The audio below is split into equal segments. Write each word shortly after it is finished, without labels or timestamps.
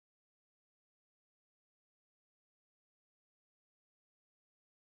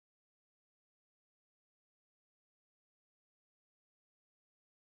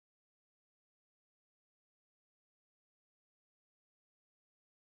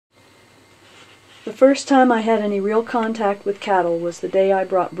The first time I had any real contact with cattle was the day I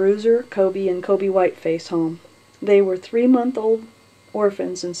brought Bruiser, Kobe, and Kobe Whiteface home. They were 3-month-old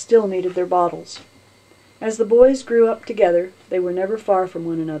orphans and still needed their bottles. As the boys grew up together, they were never far from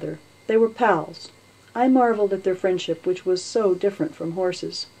one another. They were pals. I marveled at their friendship, which was so different from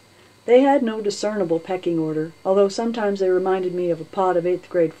horses. They had no discernible pecking order, although sometimes they reminded me of a pod of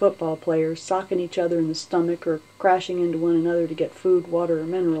 8th-grade football players socking each other in the stomach or crashing into one another to get food, water, or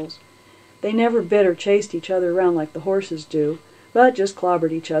minerals. They never bit or chased each other around like the horses do, but just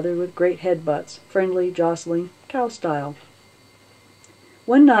clobbered each other with great headbutts, friendly, jostling, cow style.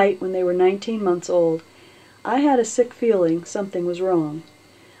 One night, when they were 19 months old, I had a sick feeling something was wrong.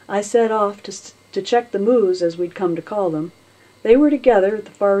 I set off to check the moos, as we'd come to call them. They were together at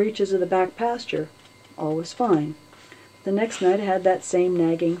the far reaches of the back pasture. All was fine. The next night I had that same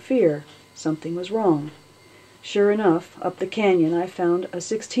nagging fear. Something was wrong. Sure enough, up the canyon I found a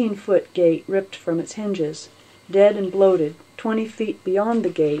 16-foot gate ripped from its hinges. Dead and bloated, 20 feet beyond the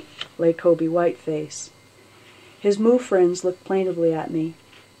gate, lay Kobe Whiteface. His moo-friends looked plaintively at me.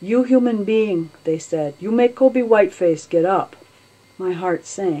 "You human being," they said, "you make Kobe Whiteface get up." My heart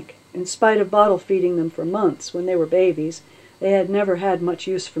sank. In spite of bottle feeding them for months when they were babies, they had never had much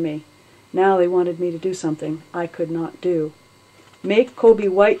use for me. Now they wanted me to do something I could not do. "Make Kobe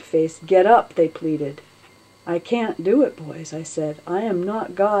Whiteface get up," they pleaded. "I can't do it, boys," I said. "I am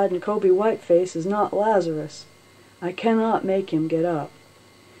not God, and Kobe Whiteface is not Lazarus. I cannot make him get up."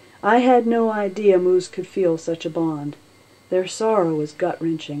 I had no idea moose could feel such a bond. Their sorrow was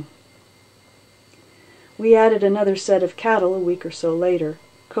gut-wrenching. We added another set of cattle a week or so later.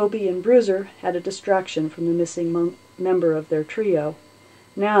 Kobe and Bruiser had a distraction from the missing member of their trio.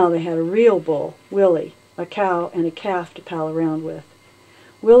 Now they had a real bull, Willie, a cow, and a calf to pal around with.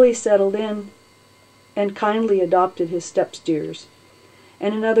 Willie settled in and kindly adopted his step-steers.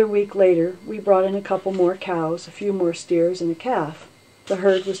 And another week later, we brought in a couple more cows, a few more steers, and a calf. The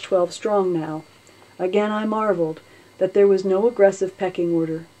herd was 12 strong now. Again I marveled that there was no aggressive pecking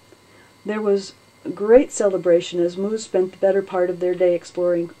order. There was great celebration as moose spent the better part of their day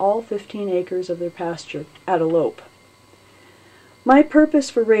exploring all 15 acres of their pasture at a lope. My purpose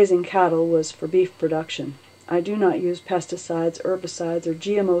for raising cattle was for beef production. I do not use pesticides, herbicides, or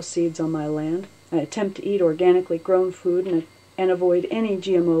GMO seeds on my land. I attempt to eat organically grown food and avoid any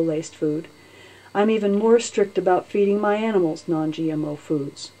GMO-laced food. I'm even more strict about feeding my animals non-GMO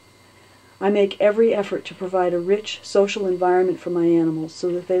foods. I make every effort to provide a rich social environment for my animals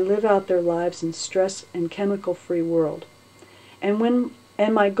so that they live out their lives in stress and chemical-free world. And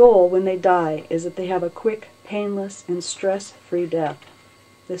my goal when they die is that they have a quick, painless, and stress-free death.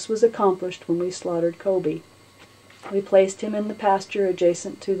 This was accomplished when we slaughtered Kobe. We placed him in the pasture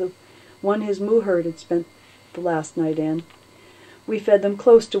adjacent to the one his moo herd had spent the last night in. We fed them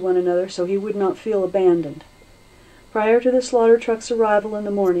close to one another so he would not feel abandoned. Prior to the slaughter truck's arrival in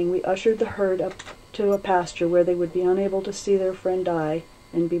the morning, we ushered the herd up to a pasture where they would be unable to see their friend die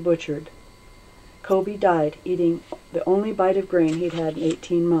and be butchered. Kobe died, eating the only bite of grain he'd had in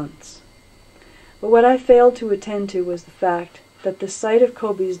 18 months. But what I failed to attend to was the fact that the sight of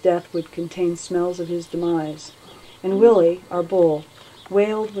Kobe's death would contain smells of his demise. And Willie, our bull,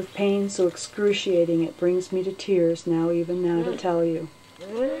 wailed with pain so excruciating it brings me to tears even now to tell you.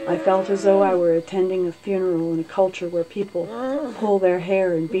 I felt as though I were attending a funeral in a culture where people pull their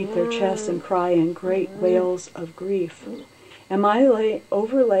hair and beat their chests and cry in great wails of grief. Am I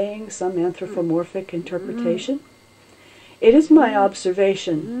overlaying some anthropomorphic interpretation? It is my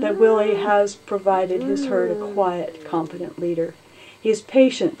observation that Willie has provided his herd a quiet, competent leader. He is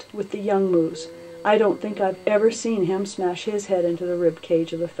patient with the young moose. I don't think I've ever seen him smash his head into the rib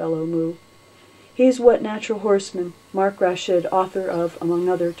cage of a fellow moo. He's what Natural Horseman, Mark Rashid, author of, among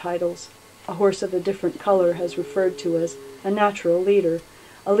other titles, A Horse of a Different Color, has referred to as a natural leader,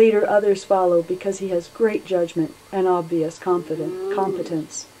 a leader others follow because he has great judgment and obvious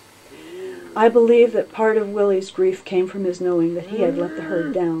competence. I believe that part of Willie's grief came from his knowing that he had let the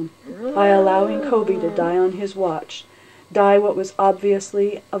herd down. By allowing Kobe to die on his watch, die what was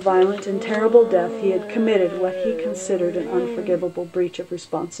obviously a violent and terrible death, he had committed what he considered an unforgivable breach of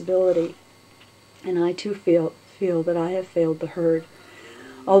responsibility. And I too feel that I have failed the herd.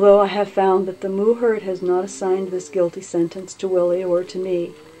 Although I have found that the moo herd has not assigned this guilty sentence to Willie or to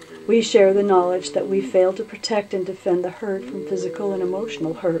me, we share the knowledge that we failed to protect and defend the herd from physical and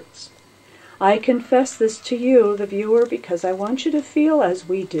emotional hurts. I confess this to you, the viewer, because I want you to feel, as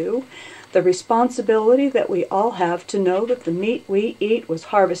we do, the responsibility that we all have to know that the meat we eat was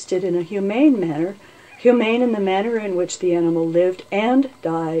harvested in a humane manner, humane in the manner in which the animal lived and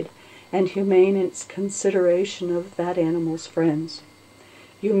died, and humane in its consideration of that animal's friends.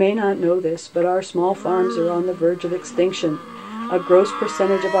 You may not know this, but our small farms are on the verge of extinction. A gross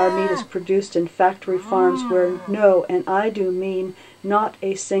percentage of our meat is produced in factory farms where no, and I do mean not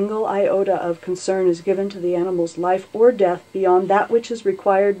a single iota of concern is given to the animal's life or death beyond that which is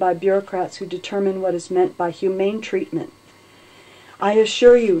required by bureaucrats who determine what is meant by humane treatment. I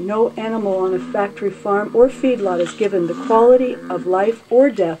assure you, no animal on a factory farm or feedlot is given the quality of life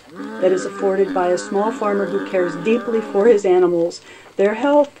or death that is afforded by a small farmer who cares deeply for his animals, their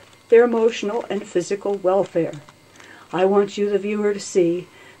health, their emotional and physical welfare. I want you, the viewer, to see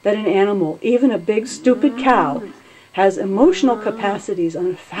that an animal, even a big stupid cow, has emotional capacities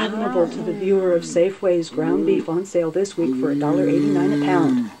unfathomable to the viewer of Safeway's ground beef on sale this week for $1.89 a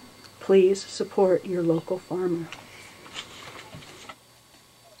pound. Please support your local farmer.